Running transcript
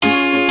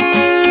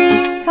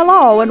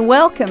Hello and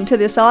welcome to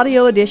this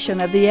audio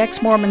edition of the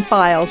Ex-Mormon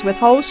Files with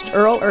host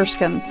Earl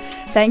Erskine.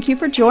 Thank you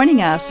for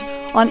joining us.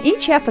 On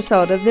each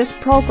episode of this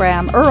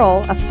program,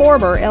 Earl, a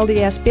former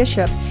LDS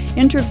bishop,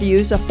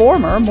 interviews a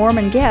former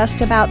Mormon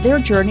guest about their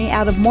journey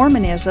out of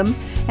Mormonism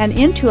and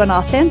into an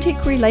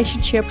authentic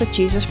relationship with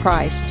Jesus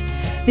Christ.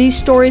 These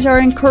stories are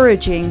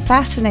encouraging,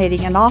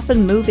 fascinating, and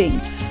often moving.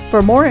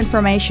 For more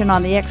information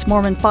on the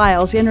Ex-Mormon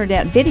Files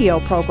internet video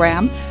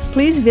program,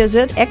 please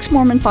visit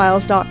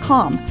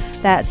exmormonfiles.com.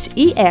 That's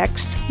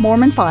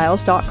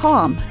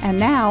exmormonfiles.com. And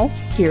now,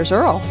 here's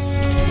Earl.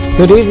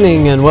 Good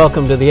evening and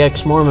welcome to the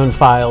Ex-Mormon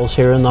Files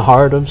here in the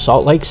heart of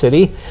Salt Lake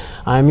City.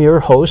 I'm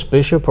your host,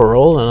 Bishop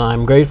Earl, and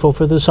I'm grateful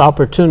for this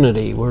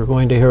opportunity. We're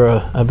going to hear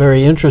a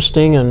very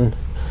interesting and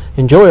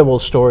enjoyable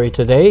story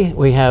today.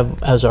 We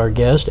have as our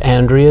guest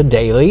Andrea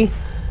Daley.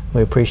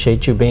 We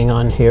appreciate you being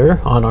on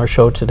here on our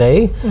show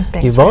today.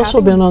 Thanks. You've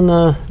also been on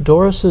the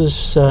Doris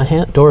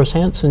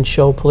Hansen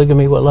show,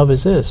 Polygamy, What Love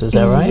Is This? Is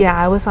that right? Yeah,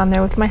 I was on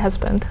there with my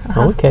husband.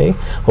 Okay.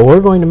 Well,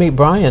 we're going to meet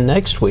Brian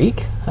next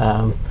week.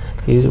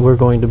 We're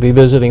going to be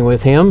visiting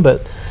with him,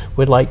 but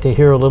we'd like to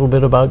hear a little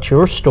bit about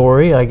your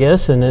story, I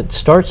guess, and it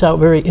starts out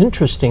very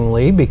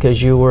interestingly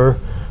because you were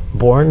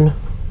born,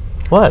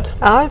 what?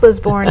 I was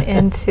born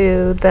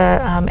into the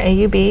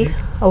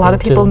AUB. A lot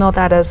of people know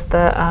that as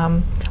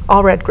the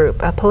All Red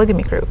group, a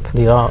polygamy group.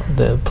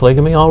 The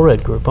Polygamy All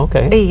Red group,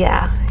 okay.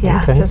 Yeah,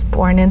 Okay. just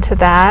born into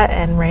that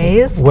and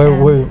raised.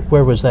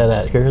 Where was that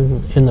at? Here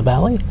in the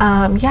valley?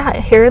 Yeah,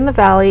 here in the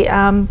valley.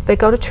 They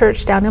go to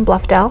church down in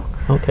Bluffdale.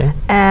 Okay.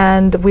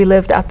 And we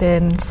lived up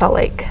in Salt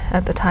Lake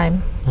at the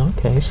time.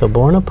 Okay, so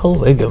born a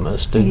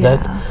polygamist. Did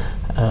Yeah.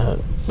 that?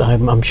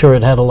 I'm sure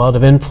it had a lot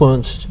of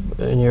influence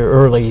in your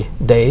early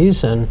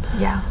days. And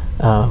Yeah.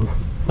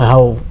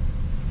 how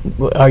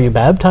are you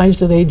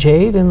baptized at age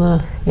 8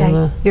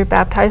 You're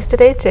baptized at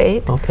age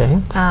 8. Okay.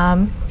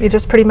 You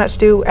just pretty much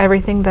do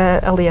everything the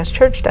LDS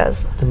Church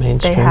does. The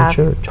mainstream they have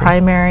church.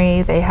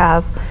 Primary. They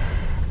have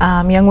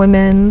young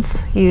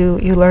women's. You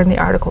learn the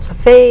Articles of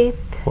Faith.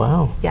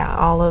 Wow. Yeah,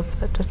 all of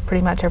just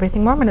pretty much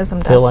everything Mormonism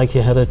does. Feel like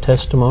you had a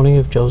testimony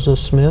of Joseph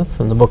Smith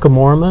and the Book of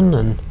Mormon,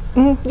 and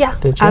yeah,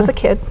 did you? as a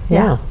kid.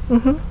 Yeah.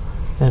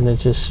 And it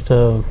just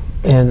do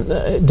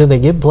they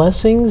give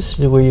blessings?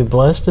 Were you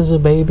blessed as a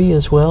baby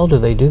as well? Do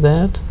they do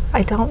that?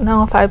 I don't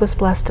know if I was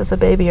blessed as a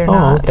baby or Oh,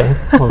 not. okay.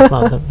 Well, it's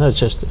not that.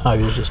 I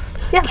was just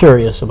Yeah.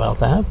 curious about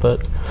that.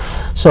 But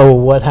so,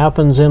 what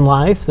happens in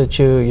life that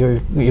you're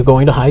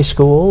going to high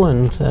school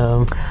and?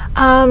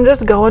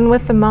 Just going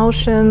with the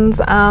motions.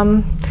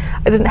 I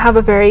didn't have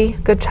a very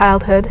good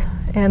childhood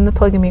in the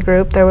polygamy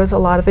group. There was a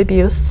lot of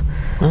abuse,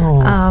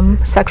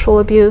 sexual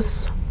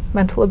abuse,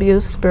 mental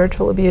abuse,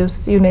 spiritual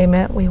abuse, you name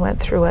it. We went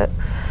through it.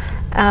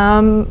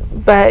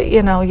 But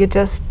you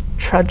just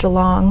trudge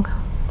along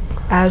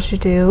as you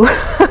do.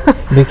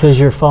 Because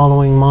you're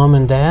following mom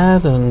and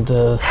dad and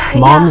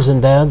moms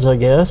and dads, I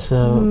guess.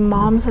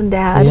 Moms and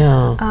dad.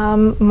 Yeah.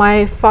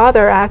 My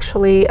father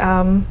actually,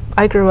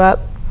 I grew up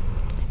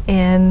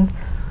in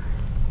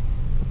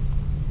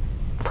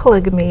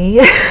polygamy.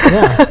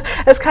 Yeah.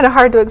 It's kind of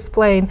hard to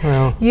explain.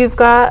 Well. You've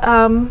got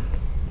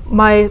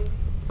my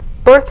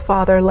birth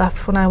father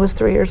left when I was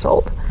 3 years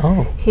old.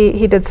 Oh.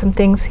 He did some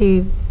things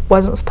he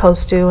wasn't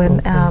supposed to,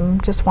 and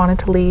just wanted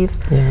to leave.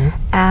 Yeah.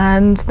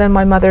 And then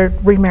my mother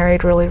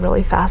remarried really,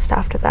 really fast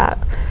after that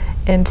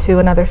into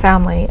another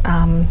family.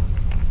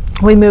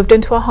 We moved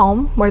into a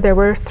home where there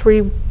were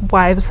 3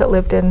 wives that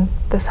lived in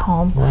this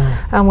home. Wow.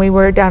 And we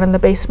were down in the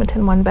basement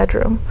in 1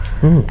 bedroom.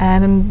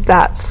 And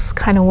that's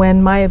kind of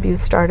when my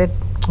abuse started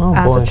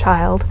as a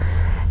child.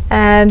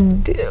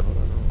 And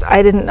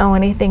I didn't know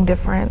anything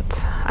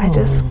different. I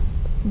just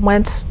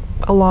went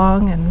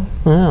along and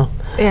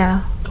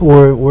yeah.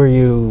 Were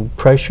you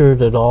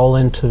pressured at all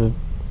into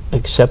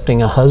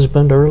accepting a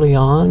husband early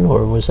on,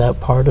 or was that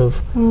part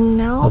of?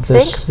 No, of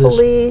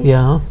thankfully,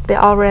 the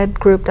All Red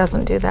group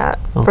doesn't do that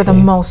for the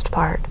most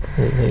part.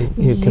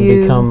 You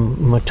can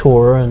become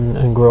mature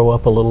and grow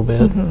up a little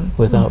bit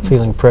without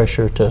feeling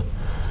pressure to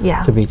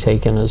be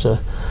taken as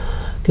a.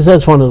 Because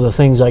that's one of the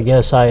things I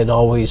guess I had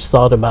always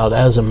thought about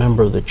as a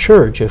member of the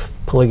church. If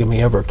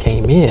polygamy ever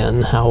came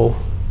in, how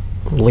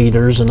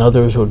leaders and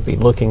others would be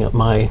looking at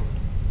my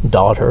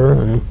daughter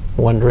and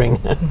wondering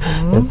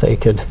if they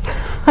could,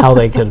 how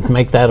they could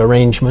make that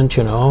arrangement.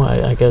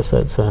 I guess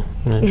that's an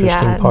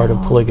interesting part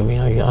of polygamy,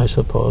 I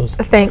suppose.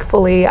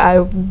 Thankfully,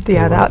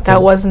 that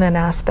wasn't an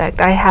aspect.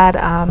 I had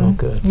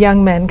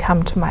young men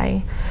come to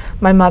my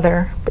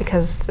mother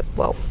because,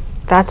 well,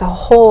 that's a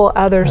whole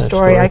other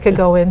story I could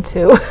go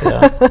into.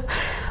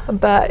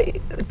 But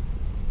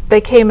they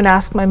came and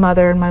asked my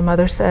mother, and my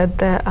mother said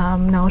that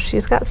no,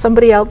 she's got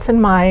somebody else in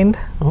mind.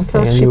 Okay,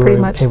 so and she you pretty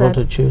were much able said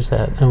to choose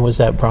that. And was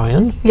that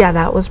Brian? Yeah,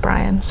 that was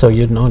Brian. So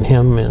you'd known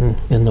him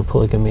in the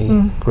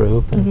polygamy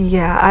group?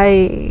 Yeah,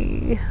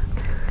 I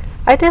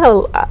did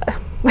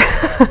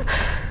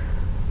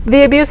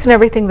the abuse and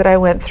everything that I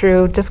went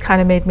through just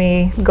kind of made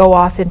me go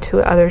off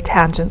into other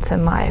tangents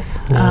in life.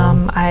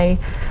 I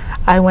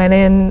went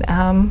in.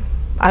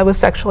 I was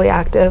sexually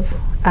active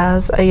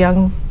as a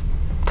young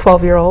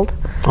 12-year-old.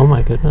 Oh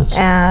my goodness.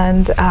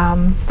 And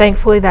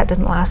thankfully that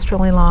didn't last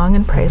really long,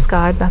 and praise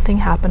God, nothing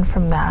happened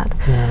from that.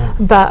 Yeah.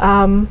 But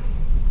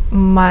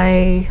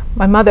my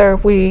mother,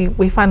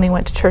 we finally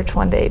went to church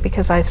one day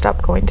because I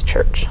stopped going to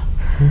church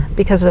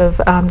because of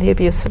the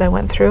abuse that I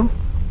went through.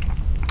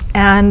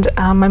 And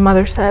my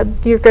mother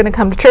said, "You're going to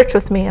come to church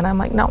with me." And I'm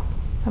like, "No."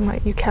 I'm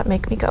like, "You can't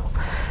make me go."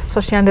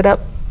 So she ended up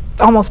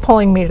almost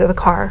pulling me to the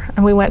car,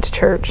 and we went to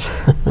church.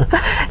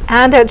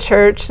 And at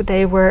church,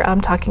 they were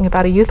talking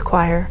about a youth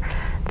choir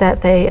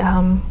that they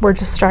were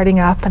just starting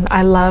up, and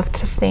I loved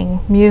to sing.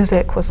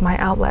 Music was my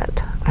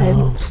outlet.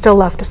 I still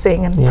love to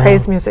sing, and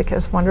praise music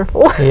is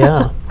wonderful.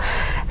 Yeah.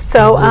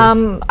 So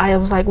I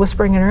was like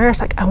whispering in her ear,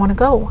 it's like, I want to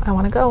go.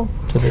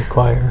 To the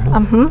choir.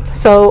 Huh?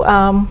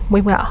 So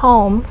we went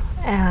home,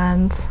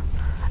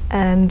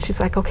 and she's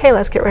like, "Okay,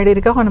 let's get ready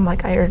to go." And I'm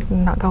like,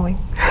 "I'm not going."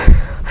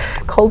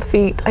 Cold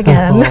feet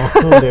again.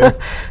 Oh dear.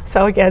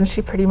 So again,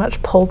 she pretty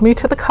much pulled me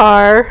to the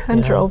car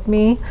and drove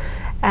me,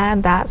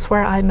 and that's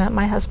where I met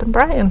my husband,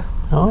 Brian.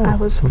 Oh, I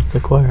was with the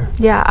choir.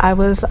 Yeah, I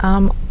was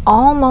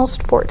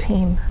almost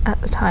 14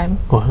 at the time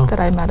that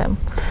I met him.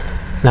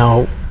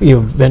 Now, you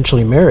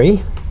eventually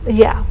marry.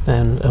 Yeah.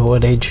 And at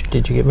what age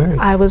did you get married?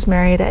 I was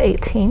married at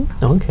 18.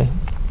 Okay.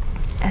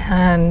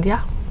 And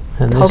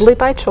and totally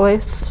by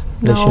choice.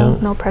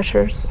 No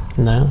pressures.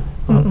 No.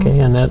 Okay.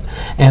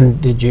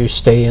 And did you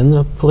stay in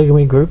the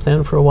polygamy group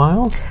then for a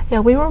while? Yeah,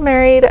 we were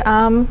married,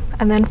 and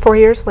then 4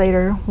 years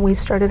later, we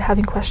started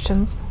having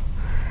questions,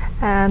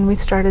 and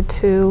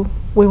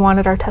we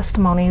wanted our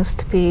testimonies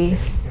to be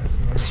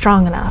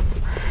strong enough,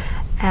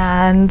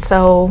 and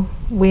so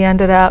we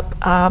ended up.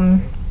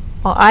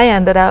 I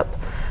ended up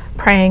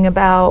praying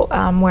about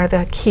where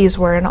the keys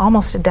were, and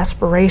almost a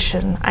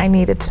desperation. I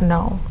needed to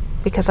know,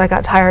 because I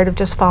got tired of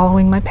just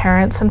following my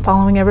parents and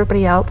following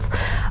everybody else.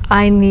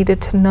 I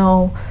needed to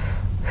know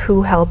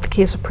who held the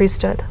keys of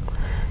priesthood.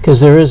 Because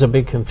there is a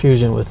big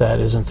confusion with that,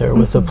 isn't there,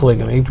 with the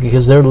polygamy?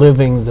 Because they're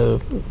living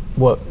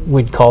what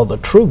we'd call the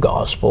true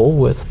gospel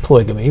with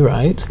polygamy,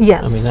 right?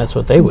 Yes. I mean, that's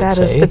what they would say. That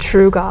is the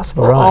true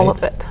gospel, right. all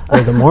of it.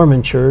 Or the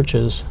Mormon church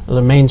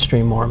the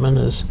mainstream Mormon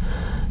has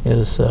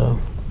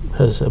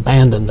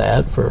abandoned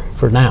that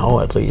for now,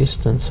 at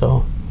least, and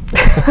so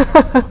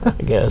I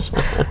guess.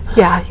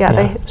 Yeah,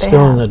 they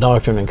still in the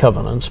Doctrine and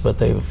Covenants, but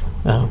they've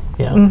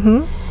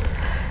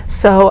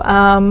So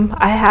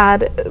I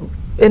had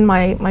in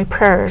my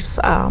prayers,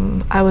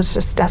 I was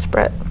just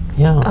desperate.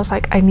 Yeah. I was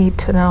like, I need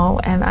to know,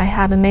 and I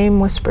had a name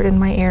whispered in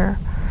my ear,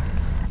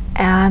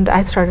 and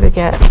I started to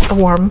get a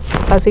warm,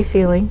 fuzzy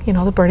feeling.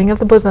 The burning of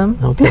the bosom.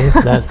 Okay,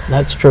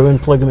 that's true in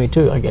polygamy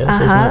too, I guess,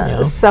 isn't it?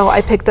 Yeah. So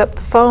I picked up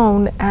the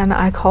phone and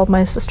I called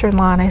my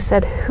sister-in-law and I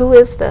said, "Who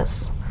is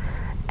this?"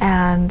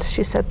 And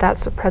she said,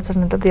 "That's the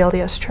president of the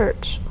LDS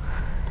Church."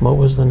 What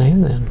was the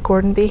name then?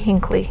 Gordon B.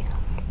 Hinckley.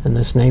 And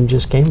this name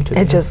just came to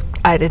you?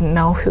 I didn't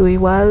know who he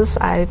was.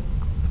 I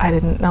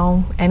didn't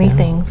know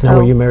anything. Yeah. So now,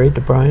 were you married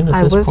to Brian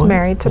at this point? I was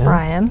married to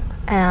Brian,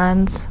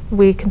 and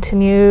we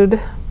continued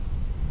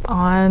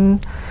on.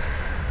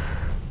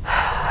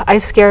 I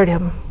scared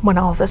him when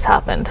all of this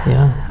happened.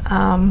 Yeah.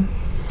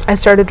 I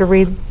started to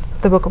read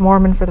the Book of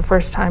Mormon for the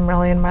first time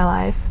really in my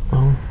life.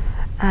 Oh.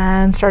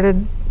 And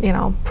started,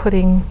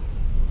 trying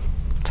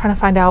to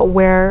find out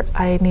where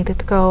I needed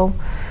to go.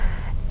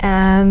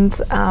 And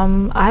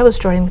I was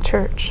joining the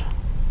church.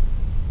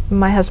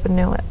 My husband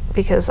knew it,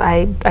 because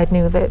I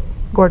knew that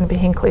Gordon B.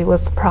 Hinckley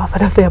was the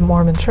prophet of the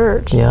Mormon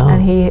church. Yeah.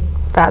 And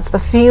that's the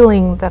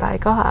feeling that I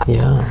got.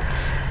 Yeah.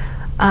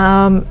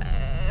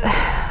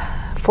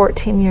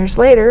 14 years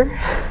later,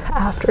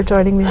 after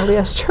joining the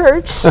LDS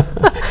church,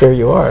 here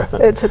you are.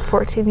 It took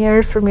 14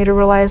 years for me to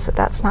realize that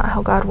that's not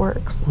how God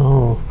works.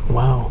 Oh,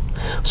 wow.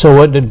 So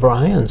what did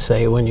Brian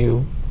say when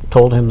you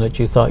told him that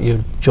you thought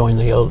you'd join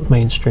the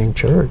mainstream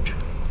church?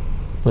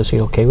 Was he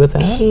okay with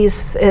that?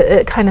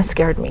 It kind of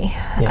scared me.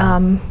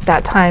 Yeah.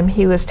 That time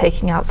he was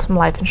taking out some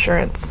life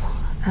insurance,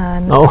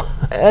 and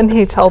and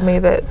he told me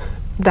that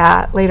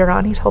later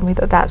on he told me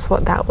that's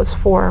what that was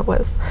for.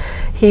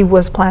 He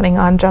was planning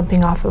on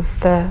jumping off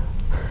of the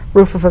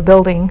roof of a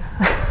building.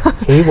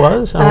 He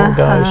was? Oh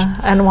gosh.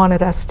 And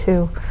wanted us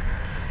to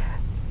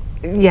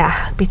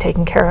be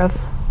taken care of,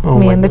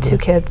 me and the two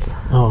kids.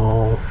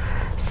 Oh.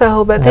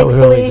 So, but that thankfully,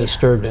 really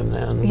disturbed him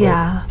then.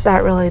 Yeah,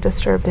 that really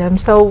disturbed him.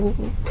 So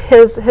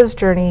his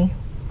journey,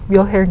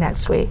 you'll hear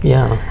next week.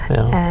 Yeah.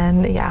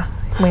 And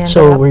we ended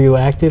so up, were you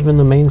active in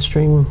the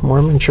mainstream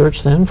Mormon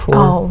church then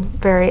for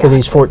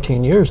these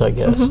 14 years, I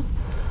guess?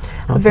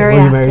 Mm-hmm. Okay. Very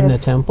Were you active. married in the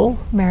temple?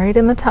 Married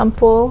in the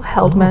temple,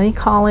 held many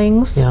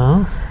callings.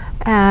 Yeah.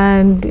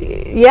 And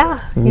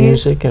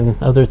music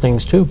and other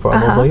things too,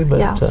 probably.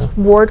 But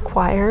ward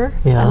choir.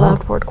 Yeah. I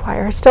loved ward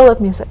choir. I still love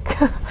music.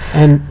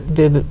 And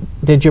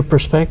did your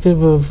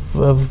perspective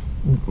of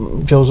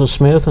Joseph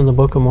Smith and the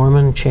Book of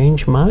Mormon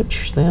change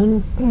much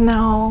then?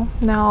 No.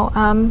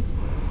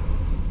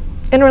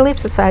 In Relief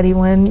Society,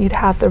 when you'd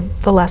have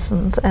the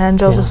lessons and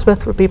Joseph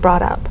Smith would be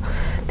brought up,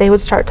 they would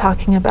start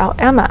talking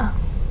about Emma.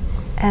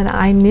 And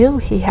I knew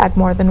he had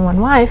more than one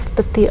wife,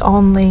 but the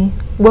only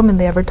woman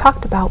they ever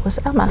talked about was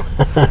Emma.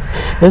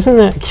 Isn't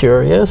that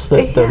curious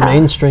that the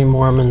mainstream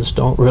Mormons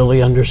don't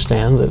really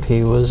understand that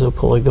he was a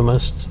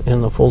polygamist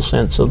in the full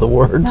sense of the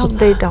words? No,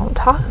 they don't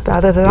talk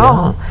about it at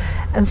all.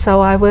 And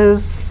so I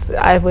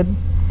would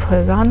put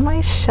it on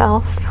my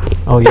shelf.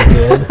 Oh, you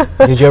did?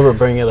 Did you ever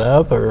bring it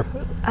up, or?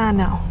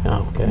 No.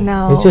 Oh, okay.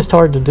 No. It's just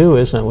hard to do,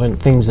 isn't it, when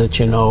things that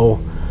you know,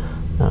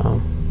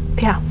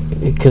 yeah.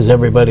 Because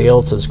everybody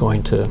else is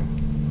going to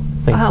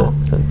think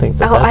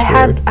that's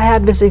weird. I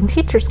had visiting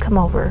teachers come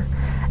over,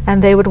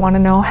 and they would want to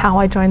know how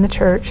I joined the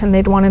church, and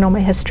they'd want to know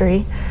my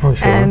history. Oh,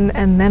 sure.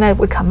 And then it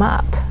would come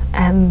up.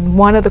 And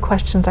one of the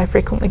questions I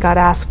frequently got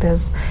asked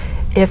is,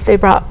 if they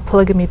brought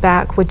polygamy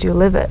back, would you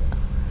live it?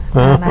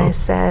 And I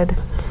said,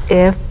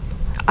 if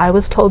I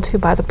was told to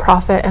by the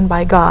prophet and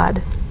by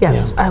God,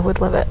 yes, I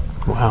would live it.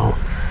 Wow.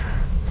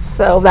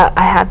 So that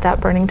I had that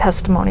burning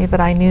testimony that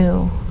I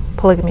knew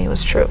polygamy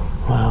was true.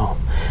 Wow.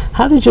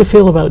 How did you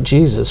feel about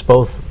Jesus,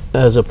 both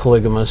as a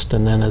polygamist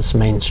and then as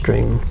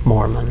mainstream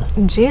Mormon?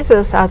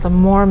 Jesus as a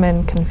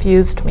Mormon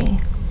confused me.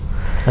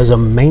 As a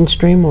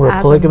mainstream or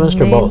a polygamist,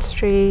 or both?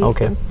 Mainstream,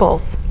 okay.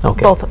 Both.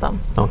 Okay. Both of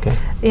them. Okay.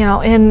 You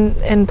know,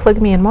 in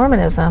polygamy and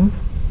Mormonism,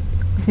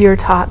 you're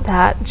taught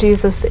that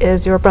Jesus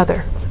is your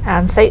brother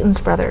and Satan's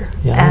brother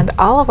and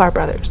all of our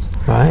brothers.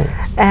 Right.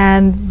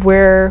 And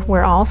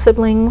we're all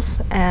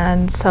siblings,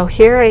 and so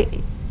here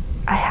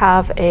I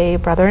have a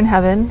brother in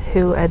heaven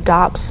who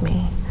adopts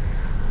me.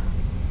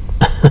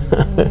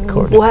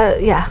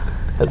 What? Yeah.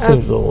 That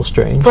seems a little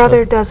strange.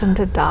 Brother doesn't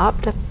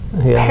adopt, a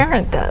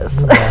parent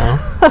does.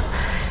 Yeah.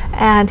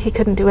 And he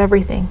couldn't do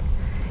everything.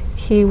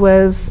 He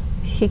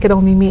could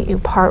only meet you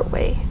part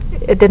way.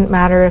 It didn't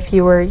matter if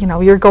you were,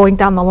 you're going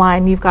down the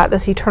line, you've got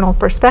this eternal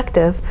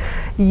perspective.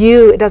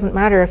 It doesn't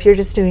matter if you're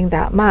just doing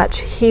that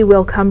much, he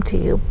will come to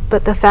you.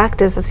 But the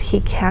fact is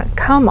he can't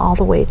come all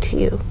the way to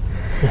you.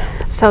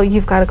 Yeah. So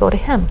you've got to go to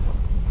him.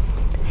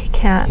 He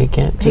can't take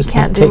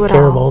do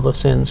care of all the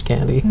sins,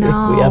 can't he?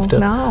 No, we have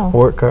to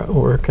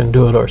work and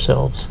do it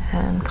ourselves.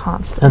 And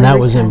constantly. And that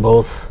was in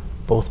both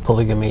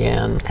polygamy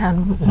and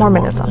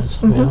Mormonism.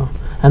 Mm-hmm. Yeah.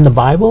 And the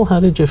Bible, how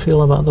did you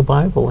feel about the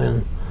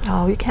Bible?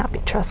 Oh, you can't be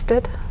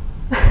trusted.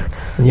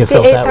 You the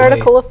 8th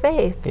article of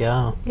faith.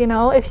 Yeah.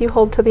 If you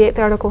hold to the 8th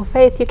article of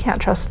faith, you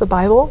can't trust the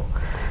Bible.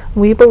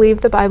 We believe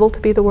the Bible to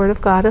be the Word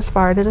of God as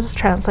far as it is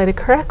translated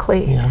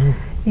correctly. Yeah.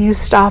 You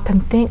stop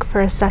and think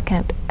for a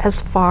second. As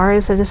far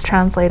as it is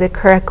translated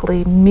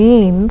correctly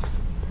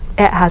means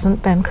it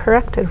hasn't been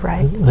corrected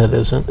right.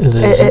 It's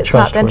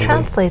not been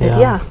translated,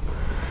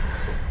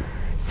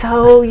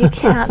 So you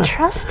can't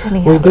trust any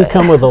of it. We do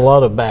come with a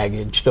lot of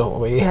baggage, don't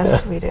we?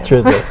 Yes, we do.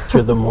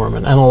 through the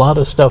Mormon, and a lot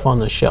of stuff on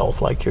the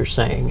shelf, like you're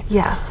saying.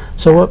 Yeah.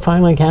 So what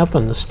finally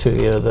happens to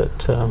you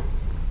that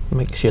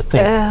makes you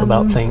think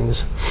about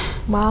things?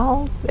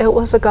 Well, it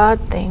was a God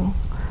thing.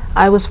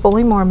 I was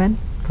fully Mormon,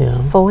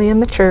 fully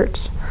in the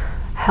church,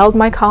 held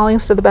my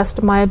callings to the best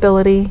of my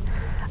ability,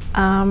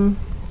 and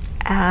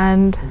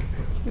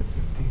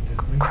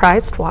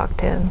Christ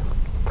walked in.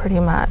 Pretty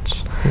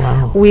much.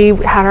 Wow. We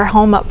had our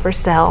home up for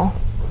sale,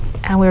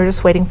 and we were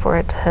just waiting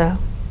for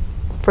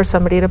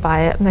somebody to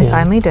buy it, and they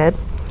finally did.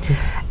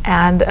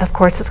 And of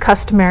course, it's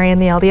customary in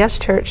the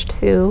LDS Church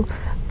to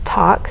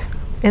talk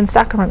in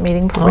sacrament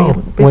meeting before you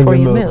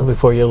move.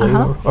 Before you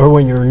leave, or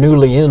when you're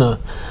newly in a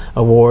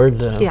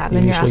ward, you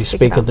usually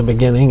speak at the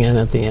beginning and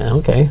at the end.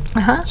 Okay.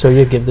 So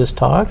you give this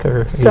talk,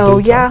 or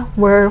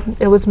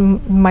it was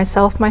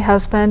myself, my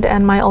husband,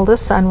 and my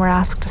oldest son were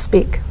asked to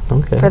speak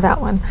for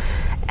that one.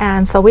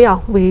 And so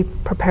we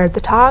prepared the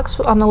talks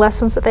on the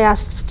lessons that they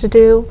asked us to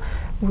do.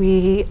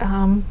 We,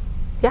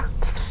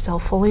 still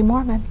fully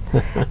Mormon.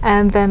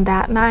 And then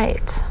that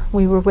night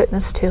we were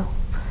witnessed to.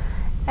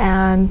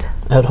 And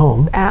at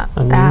home?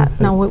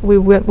 We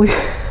went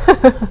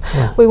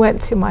we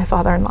went to my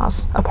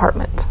father-in-law's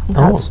apartment.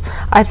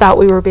 I thought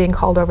we were being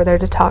called over there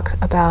to talk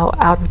about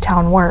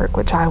out-of-town work,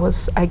 which I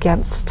was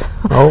against,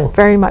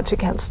 very much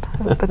against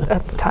at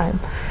the time.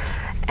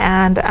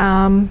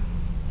 And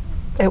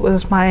it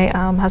was my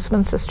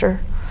husband's sister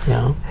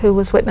who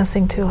was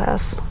witnessing to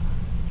us,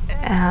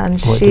 and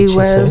she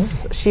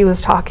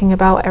was talking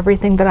about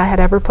everything that I had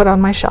ever put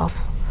on my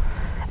shelf,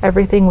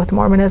 everything with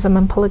Mormonism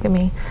and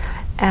polygamy,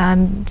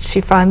 and she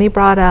finally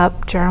brought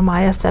up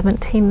Jeremiah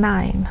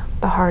 17:9.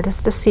 The heart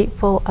is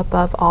deceitful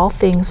above all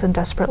things and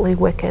desperately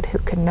wicked. Who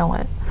can know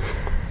it?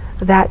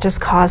 That just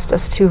caused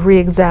us to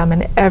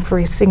re-examine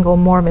every single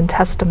Mormon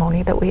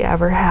testimony that we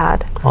ever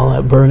had. All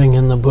that burning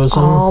in the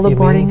bosom. All the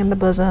burning in the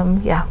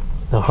bosom. Yeah.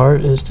 The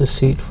heart is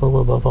deceitful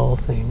above all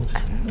things.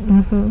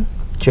 Mm-hmm.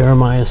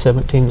 Jeremiah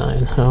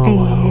 17:9. Oh,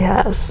 wow.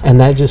 Yes. And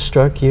that just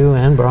struck you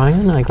and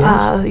Brian, I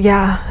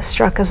guess?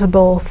 Struck us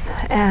both.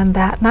 And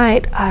that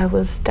night, I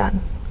was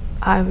done.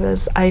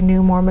 I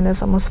knew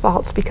Mormonism was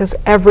false because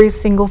every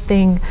single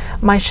thing,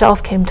 my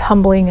shelf came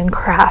tumbling and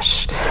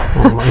crashed.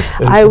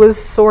 I was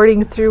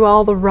sorting through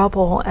all the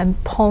rubble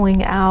and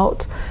pulling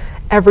out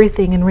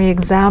everything and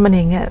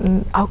re-examining it,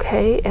 and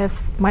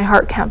if my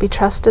heart can't be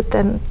trusted,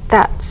 then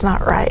that's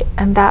not right,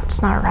 and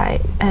that's not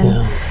right,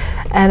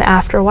 And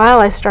after a while,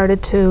 I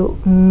started to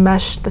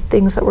mesh the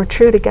things that were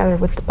true together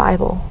with the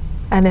Bible.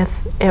 And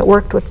if it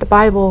worked with the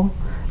Bible,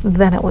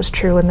 then it was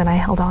true, and then I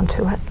held on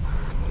to it.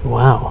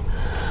 Wow.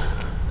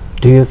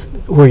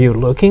 Were you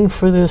looking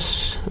for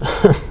this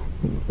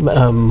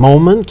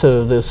moment,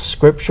 this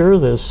scripture,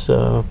 this...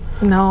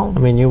 No. I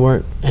mean, you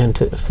weren't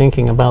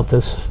thinking about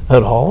this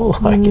at all,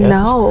 I guess.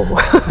 No.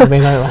 I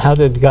mean, how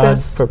did God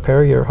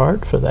prepare your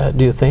heart for that,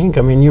 do you think?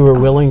 I mean, you were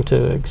willing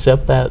to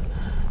accept that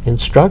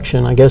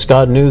instruction. I guess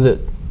God knew that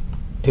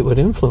it would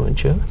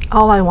influence you.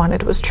 All I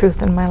wanted was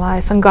truth in my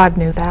life, and God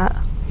knew that.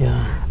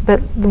 Yeah.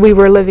 But we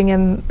were living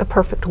in the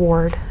perfect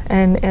ward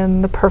and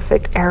in the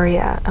perfect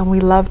area, and we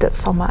loved it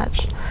so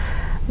much.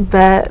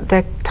 But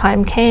the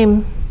time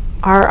came,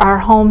 our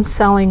home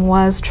selling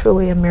was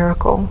truly a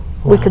miracle.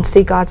 Wow. We could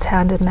see God's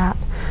hand in that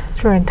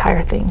through our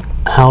entire thing.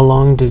 How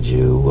long did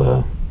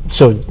you,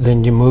 so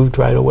then you moved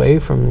right away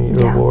from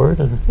your ward?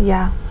 And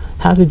yeah.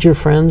 How did your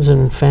friends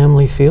and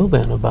family feel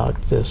then about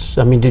this?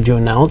 I mean, did you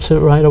announce it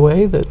right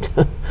away that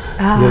you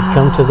had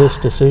come to this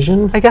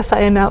decision? I guess I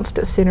announced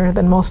it sooner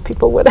than most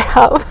people would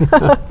have.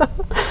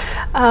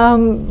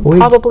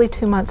 Probably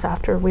 2 months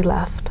after we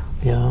left.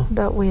 Yeah.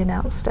 That we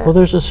announced it. Well,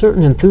 there's a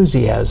certain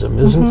enthusiasm,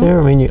 isn't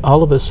there? I mean,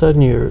 all of a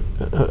sudden, you're,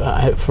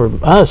 for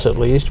us at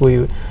least,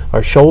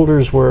 our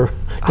shoulders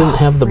didn't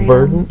have the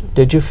burden.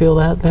 Did you feel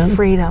that then?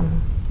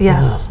 Freedom.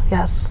 Yes,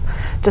 yes.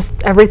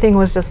 Just everything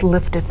was just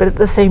lifted, but at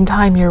the same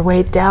time, you're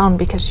weighed down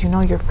because you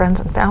know your friends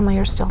and family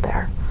are still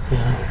there.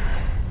 Yeah.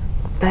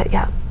 But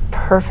yeah,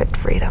 perfect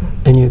freedom.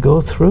 And you go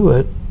through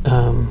it.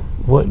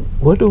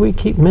 What do we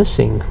keep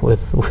missing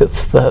with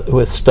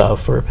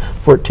stuff? For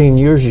 14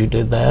 years you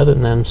did that,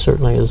 and then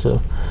certainly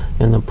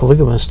in the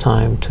polygamous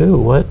time too.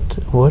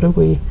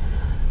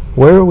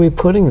 Where are we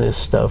putting this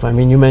stuff? I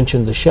mean, you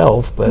mentioned the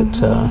shelf, but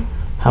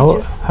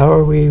how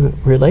are we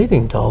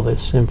relating to all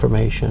this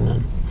information?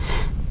 And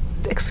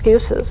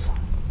excuses.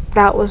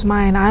 That was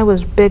mine. I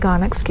was big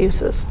on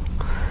excuses.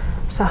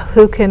 So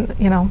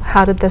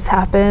how did this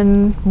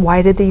happen?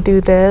 Why did he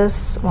do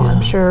this? Well,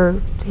 I'm sure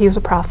he was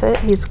a prophet.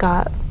 He's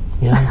got,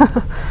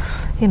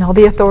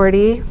 the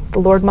authority. The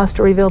Lord must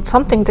have revealed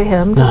something to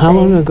him. Now, how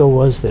long ago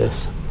was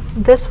this?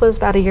 This was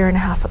about 1.5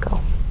 years ago.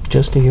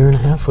 Just 1.5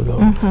 years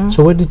ago.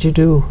 So what did you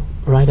do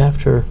right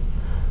after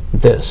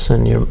this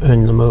and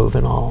the move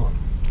and all?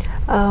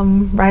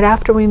 Right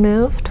after we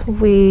moved,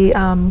 we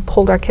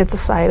pulled our kids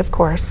aside, of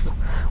course.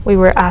 We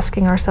were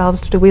asking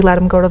ourselves, do we let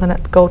them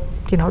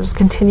just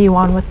continue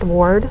on with the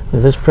ward?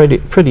 This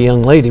pretty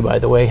young lady, by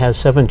the way, has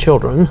 7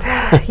 children.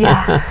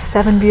 Yeah,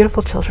 7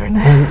 beautiful children.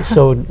 And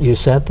so you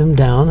sat them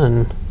down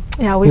and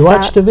you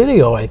watched a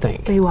video, I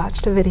think. We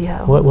watched a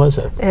video. What was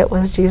it? It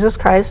was Jesus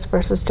Christ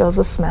versus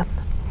Joseph Smith.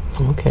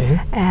 Okay.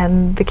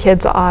 And the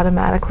kids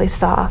automatically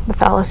saw the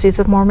fallacies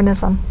of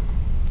Mormonism.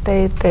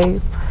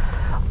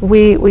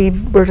 We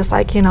were just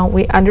like,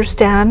 we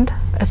understand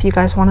if you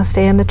guys want to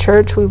stay in the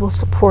church, we will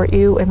support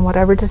you in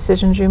whatever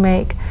decisions you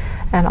make.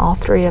 And all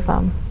 3 of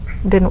them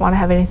didn't want to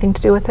have anything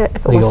to do with it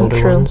if it wasn't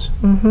true. Ones?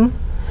 Mm-hmm.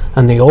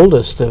 And the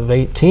oldest of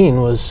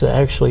 18 was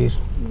actually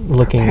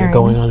looking at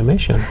going on a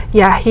mission.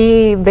 Yeah,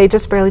 they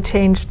just barely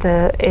changed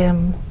the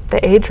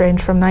age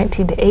range from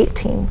 19 to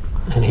 18.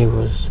 And he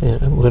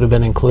would have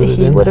been included in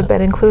that? He would have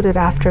been included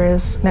after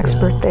his next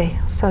birthday,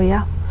 so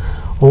yeah.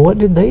 Well, what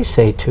did they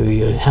say to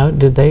you? How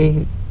did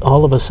they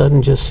all of a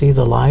sudden just see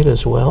the light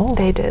as well?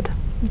 They did.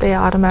 They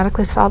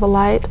automatically saw the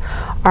light.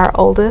 Our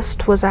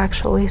oldest was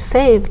actually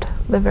saved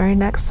the very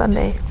next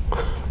Sunday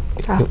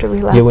after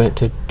we left. You went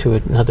to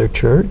another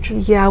church?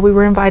 Yeah, we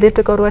were invited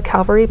to go to a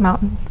Calvary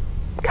Mountain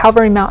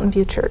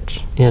View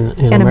Church in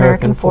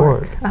American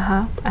Fork.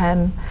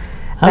 And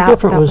how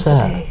different was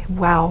that?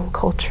 Wow,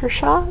 culture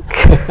shock.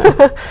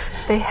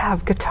 They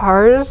have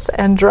guitars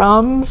and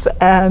drums,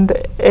 and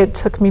it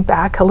took me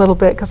back a little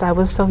bit because I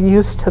was so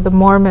used to the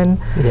Mormon,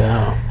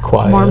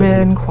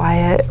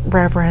 quiet,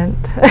 reverent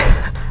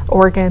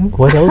organ.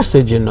 What else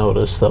did you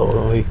notice,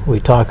 though? We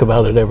talk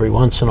about it every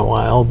once in a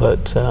while,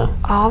 but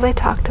all they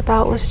talked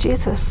about was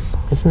Jesus.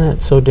 Isn't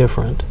that so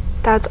different?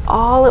 That's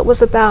all it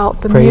was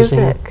about. The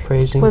music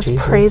was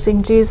Jesus.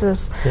 Praising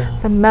Jesus. Yeah.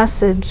 The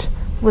message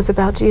was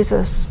about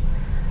Jesus.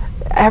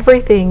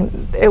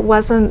 Everything. It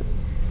wasn't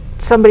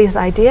somebody's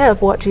idea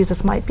of what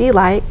Jesus might be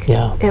like.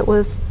 Yeah. It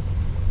was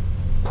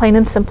plain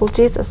and simple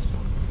Jesus.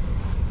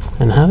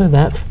 And how did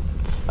that,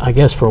 I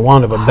guess for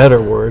want of a better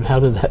word,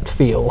 how did that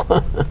feel?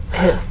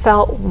 It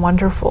felt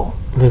wonderful.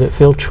 Did it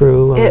feel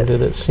true?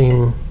 Did it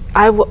seem...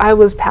 I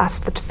was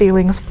past the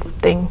feelings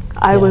thing.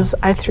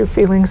 I threw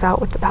feelings out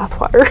with the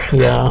bathwater.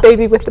 Yeah.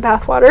 Baby with the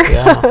bathwater.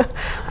 Yeah.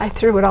 I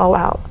threw it all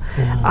out.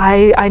 Yeah.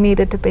 I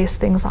needed to base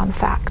things on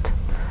fact.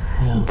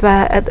 Yeah.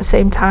 But at the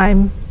same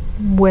time,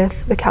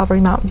 with the Calvary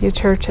Mountain View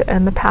Church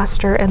and the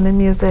pastor and the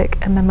music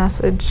and the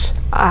message,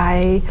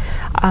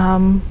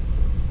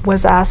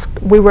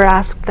 we were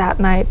asked that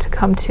night to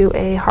come to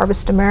a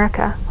Harvest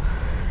America.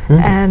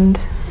 And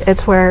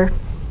it's where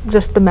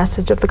just the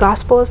message of the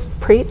gospel is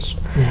preached.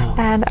 Yeah.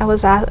 And I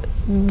was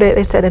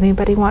they said,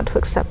 anybody want to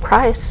accept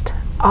Christ?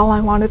 All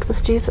I wanted was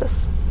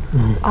Jesus.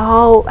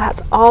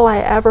 That's all I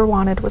ever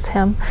wanted was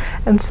him.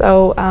 And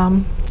so,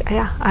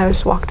 I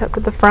just walked up to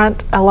the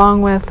front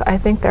along with, I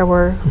think there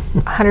were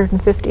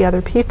 150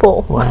 other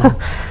people. Wow.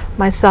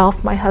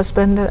 Myself, my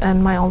husband,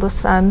 and my oldest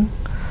son.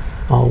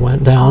 All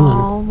went down?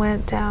 All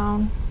went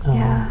down.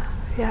 Yeah.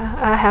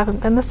 I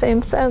haven't been the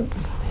same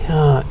since.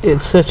 Yeah,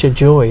 it's such a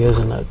joy,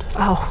 isn't it?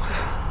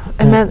 Oh,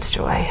 immense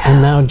joy.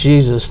 And now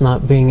Jesus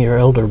not being your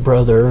elder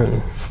brother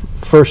and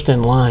first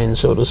in line,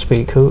 so to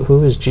speak,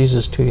 who is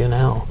Jesus to you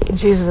now?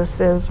 Jesus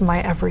is my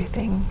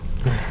everything.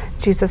 Yeah.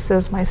 Jesus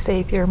is my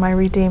Savior, my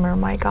Redeemer,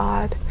 my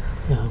God.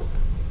 Yeah.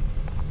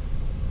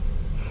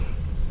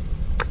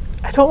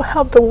 I don't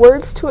have the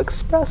words to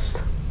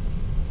express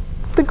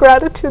the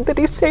gratitude that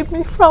he saved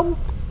me from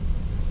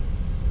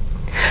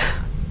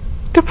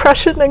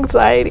depression,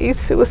 anxiety,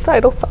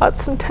 suicidal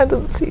thoughts and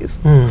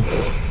tendencies.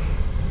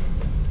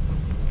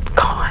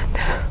 Gone.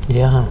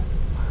 Yeah.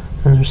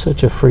 And there's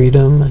such a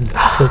freedom and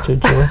such a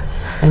joy.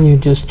 And you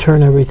just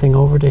turn everything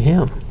over to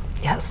him.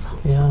 Yes.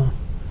 Yeah.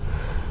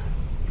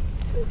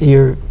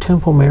 Your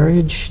temple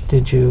marriage,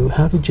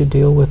 how did you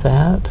deal with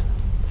that?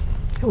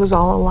 It was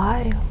all a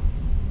lie.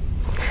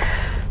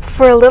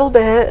 For a little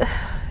bit,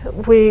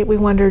 we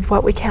wondered,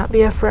 what, we can't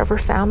be a forever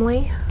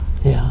family?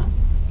 Yeah.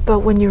 But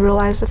when you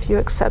realize if you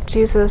accept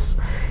Jesus,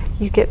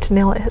 you get to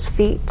kneel at his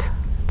feet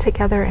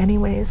together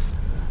anyways.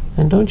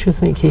 And don't you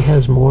think he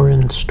has more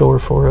in store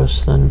for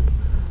us than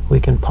we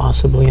can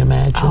possibly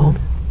imagine? Oh,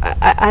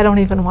 I don't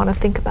even want to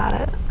think about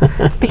it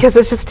because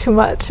it's just too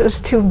much.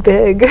 It's too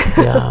big.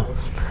 Yeah.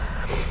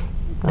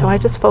 So I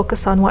just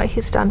focus on what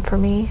he's done for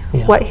me,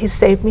 what he's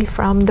saved me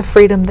from, the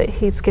freedom that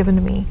he's given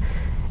to me,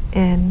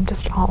 and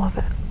just all of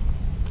it.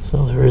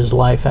 So there is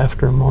life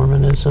after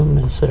Mormonism,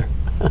 is there?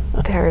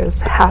 There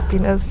is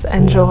happiness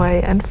and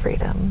joy and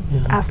freedom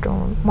after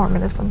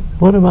Mormonism.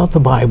 What about the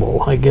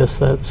Bible? I guess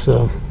that's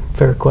a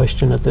fair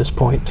question at this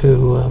point,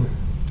 too.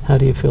 How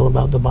do you feel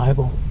about the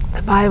Bible?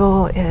 The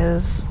Bible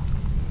is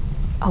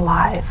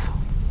alive.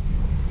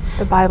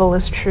 The Bible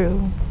is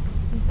true.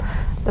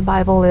 The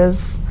Bible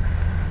is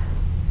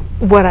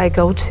what I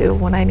go to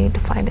when I need to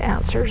find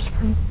answers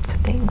to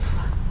things.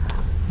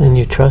 And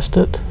you trust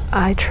it?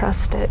 I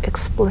trust it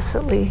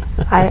explicitly.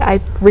 I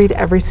read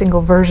every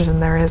single version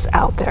there is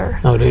out there.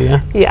 Oh, do you?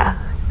 Yeah.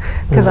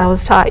 Because I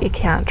was taught you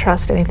can't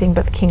trust anything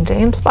but the King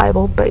James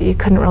Bible, but you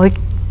couldn't really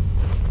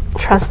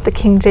trust the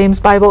King James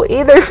Bible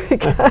either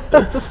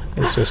because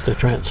it's just a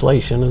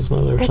translation, isn't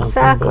it, or something?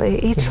 Exactly.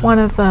 Each one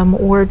of them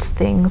words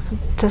things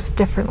just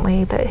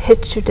differently, that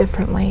hits you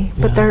differently,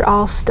 but they're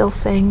all still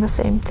saying the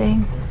same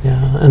thing.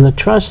 Yeah, and the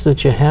trust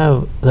that you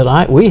have,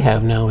 we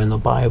have now in the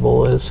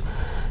Bible,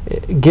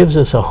 it gives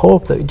us a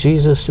hope that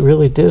Jesus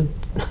really did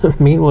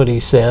mean what he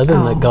said,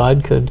 and that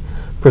God could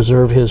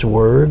preserve his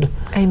word.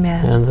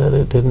 Amen. And that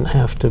it didn't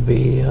have to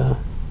be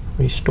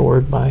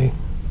restored by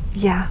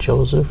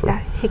Joseph.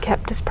 He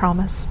kept his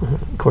promise.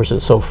 Of course,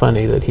 it's so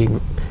funny that he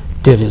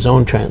did his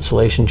own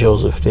translation,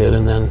 Joseph did,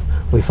 and then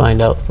we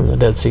find out from the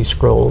Dead Sea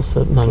Scrolls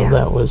that none of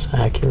that was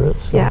accurate.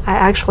 So. Yeah, I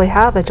actually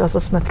have a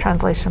Joseph Smith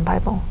translation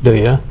Bible. Do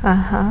you?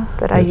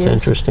 That I use.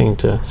 It's interesting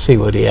to see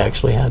what he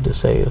actually had to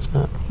say, isn't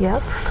it?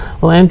 Yep.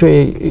 Well,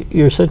 Andrea,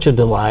 you're such a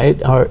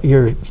delight.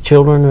 Your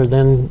children are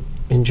then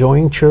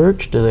enjoying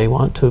church? Do they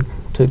want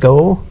to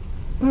go?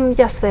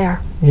 Yes, they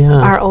are. Yeah.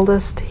 Our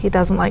oldest, he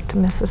doesn't like to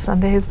miss his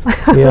Sundays.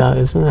 Yeah,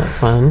 isn't that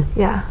fun?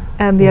 Yeah,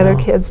 and the other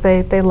kids,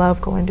 they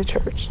love going to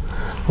church.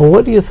 Well,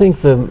 what do you think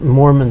the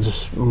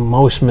Mormons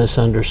most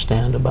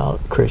misunderstand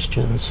about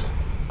Christians?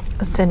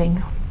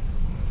 Sinning.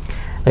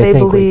 They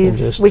think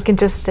believe we can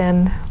just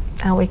sin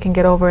and we can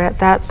get over it.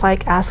 That's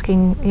like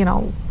asking,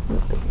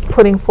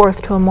 putting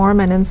forth to a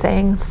Mormon and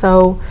saying,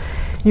 so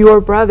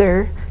your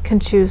brother can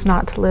choose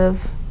not to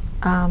live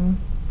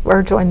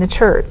or join the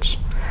church,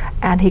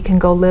 and he can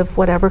go live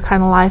whatever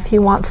kind of life he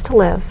wants to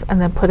live, and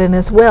then put in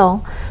his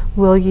will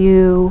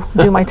you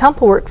do my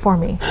temple work for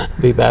me?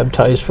 Be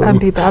baptized for and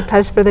be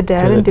baptized for the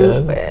dead and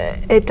do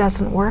it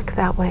doesn't work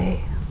that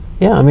way.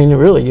 Yeah, I mean,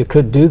 really, you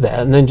could do that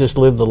and then just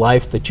live the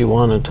life that you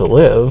wanted to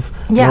live,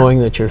 knowing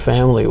that your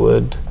family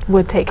would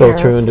take go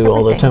through and do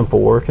all the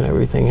temple work and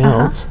everything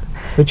else.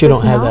 But you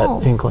don't have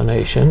that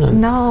inclination.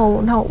 And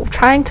no.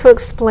 Trying to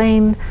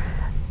explain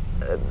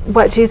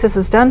what Jesus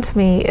has done to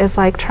me is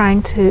like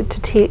trying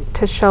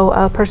to show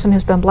a person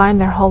who's been blind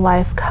their whole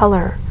life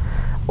color,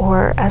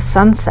 or a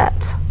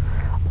sunset,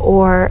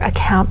 or a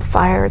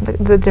campfire,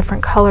 the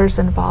different colors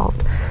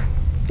involved.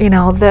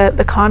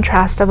 The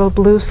contrast of a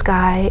blue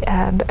sky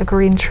and a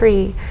green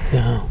tree.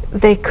 Yeah.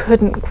 They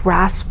couldn't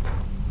grasp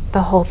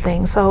the whole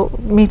thing. So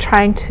me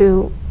trying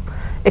to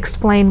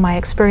explain my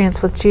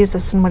experience with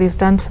Jesus and what he's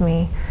done to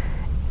me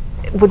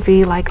would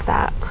be like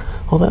that.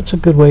 Well, that's a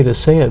good way to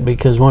say it,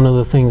 because one of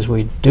the things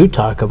we do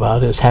talk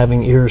about is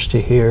having ears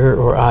to hear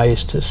or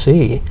eyes to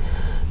see.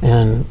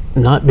 And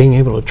not being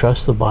able to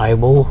trust the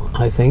Bible,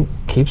 I think,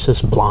 keeps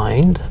us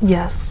blind.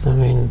 Yes. I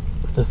mean,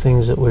 the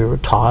things that we were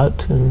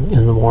taught in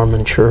the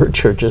Mormon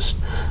church are just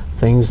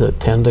things that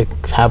tend to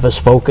have us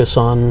focus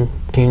on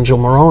Angel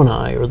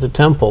Moroni or the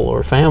temple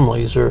or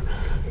families or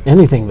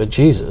anything but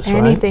Jesus,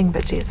 right? Anything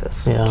but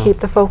Jesus. Yeah. Keep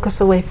the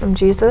focus away from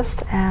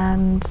Jesus,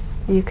 and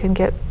you can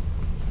get,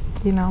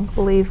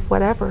 believe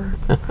whatever.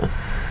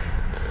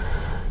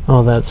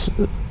 Oh,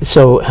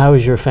 so how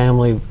has your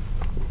family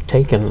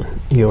taken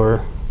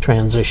your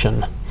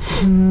transition?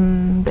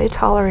 They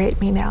tolerate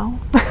me now.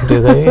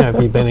 Do they?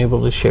 Have you been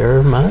able to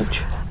share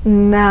much?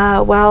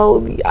 Nah,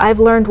 well, I've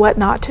learned what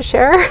not to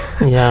share.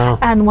 Yeah.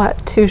 And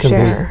what to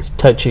share. Be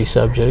touchy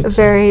subjects.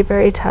 Very,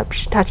 very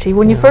touchy.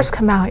 When you first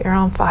come out, you're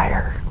on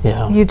fire.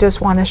 Yeah. You just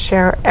want to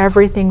share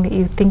everything that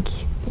you think,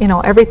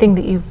 everything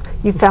that you've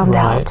found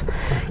out.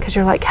 Because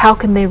you're like, how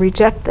can they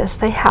reject this?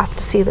 They have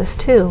to see this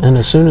too. And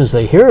as soon as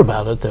they hear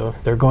about it,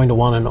 they're going to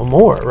want to know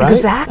more, right?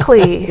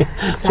 Exactly.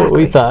 That's what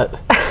we thought.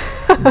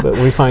 But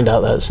we find out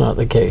that's not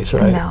the case,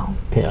 right? No.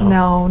 Yeah.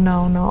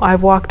 No.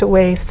 I've walked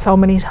away so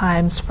many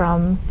times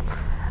from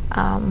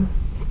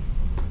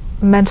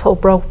mental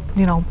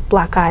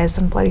black eyes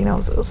and bloody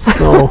noses.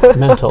 Oh,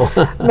 mental.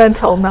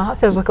 Mental, not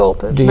physical,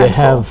 but Do you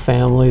mental. have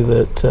family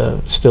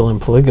that still in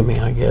polygamy,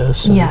 I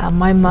guess? Yeah,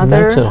 my mother.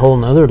 And that's a whole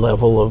nother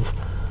level of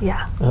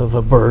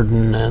a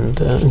burden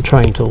and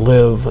trying to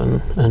live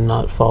and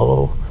not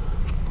follow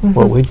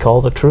what we'd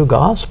call the true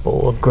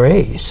gospel of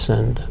grace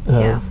and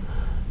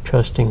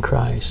trusting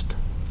Christ.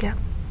 Yeah.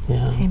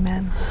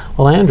 Amen.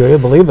 Well, Andrea,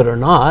 believe it or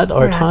not,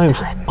 our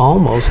time's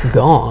almost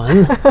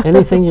gone.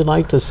 Anything you'd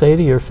like to say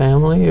to your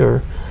family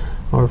or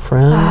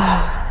friends?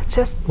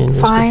 Just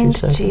find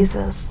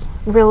Jesus.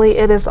 Really,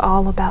 it is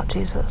all about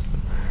Jesus.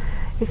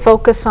 You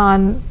focus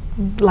on,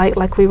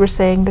 like we were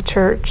saying, the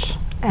church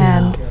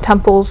and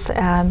temples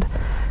and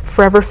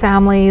forever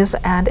families,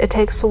 and it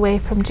takes away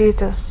from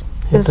Jesus.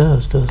 It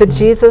does, doesn't the it?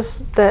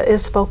 Jesus that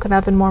is spoken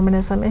of in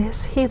Mormonism,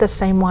 is he the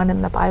same one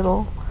in the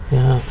Bible?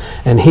 Yeah,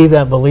 and he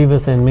that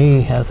believeth in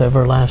me hath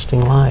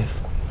everlasting life.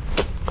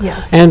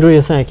 Yes.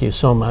 Andrea, thank you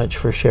so much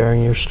for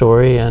sharing your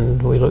story,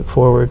 and we look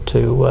forward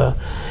to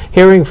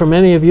hearing from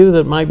any of you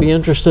that might be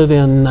interested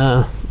in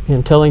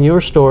telling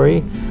your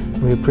story.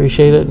 We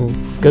appreciate it, and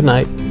good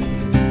night.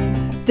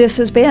 This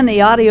has been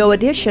the audio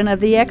edition of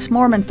the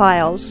Ex-Mormon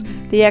Files.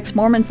 The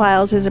Ex-Mormon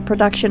Files is a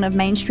production of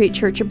Main Street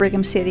Church of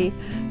Brigham City.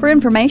 For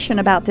information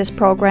about this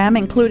program,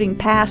 including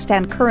past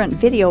and current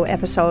video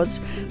episodes,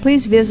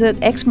 please visit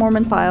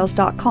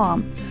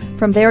exmormonfiles.com.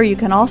 From there, you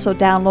can also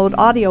download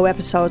audio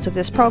episodes of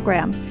this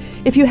program.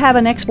 If you have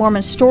an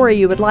Ex-Mormon story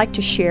you would like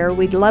to share,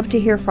 we'd love to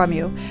hear from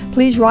you.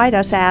 Please write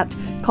us at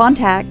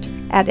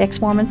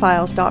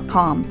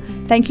contact@exmormonfiles.com.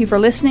 Thank you for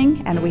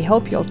listening, and we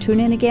hope you'll tune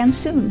in again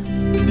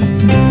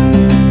soon.